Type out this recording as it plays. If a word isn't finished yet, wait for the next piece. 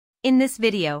In this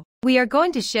video, we are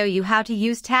going to show you how to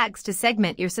use tags to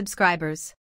segment your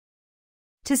subscribers.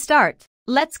 To start,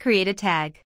 let's create a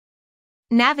tag.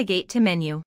 Navigate to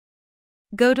Menu.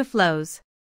 Go to Flows.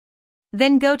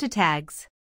 Then go to Tags.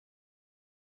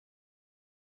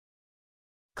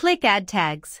 Click Add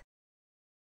Tags.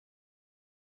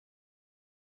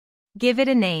 Give it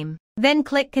a name, then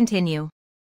click Continue.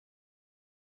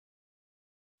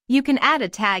 You can add a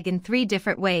tag in 3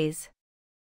 different ways.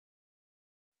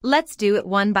 Let's do it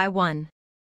one by one.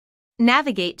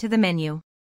 Navigate to the menu.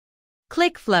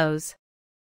 Click Flows.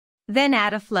 Then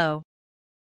add a flow.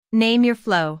 Name your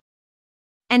flow.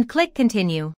 And click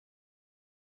Continue.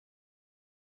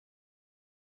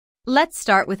 Let's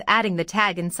start with adding the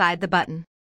tag inside the button.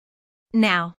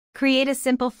 Now, create a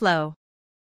simple flow.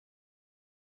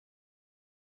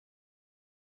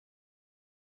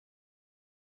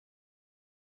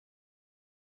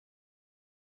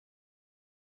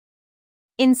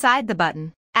 Inside the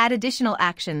button, add additional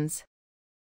actions.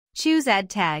 Choose Add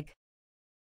Tag.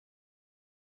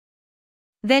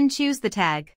 Then choose the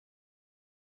tag.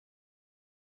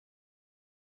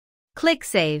 Click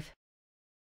Save.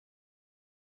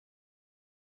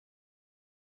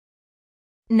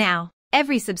 Now,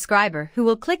 every subscriber who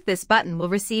will click this button will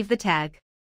receive the tag.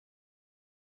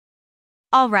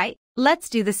 Alright, let's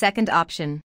do the second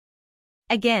option.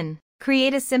 Again,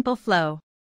 create a simple flow.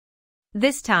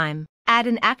 This time, add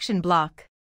an action block.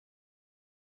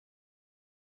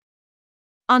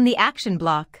 On the action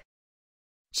block,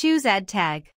 choose Add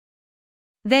Tag.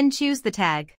 Then choose the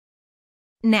tag.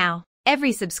 Now,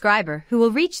 every subscriber who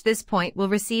will reach this point will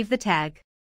receive the tag.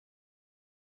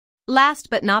 Last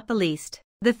but not the least,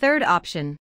 the third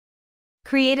option.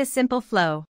 Create a simple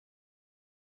flow.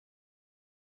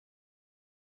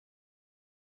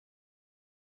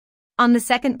 On the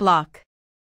second block,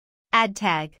 add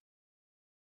tag.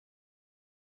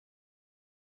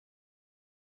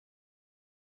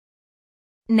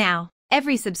 Now,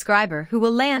 every subscriber who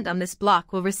will land on this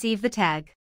block will receive the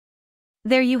tag.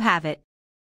 There you have it.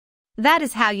 That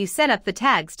is how you set up the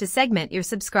tags to segment your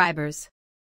subscribers.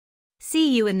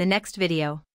 See you in the next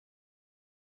video.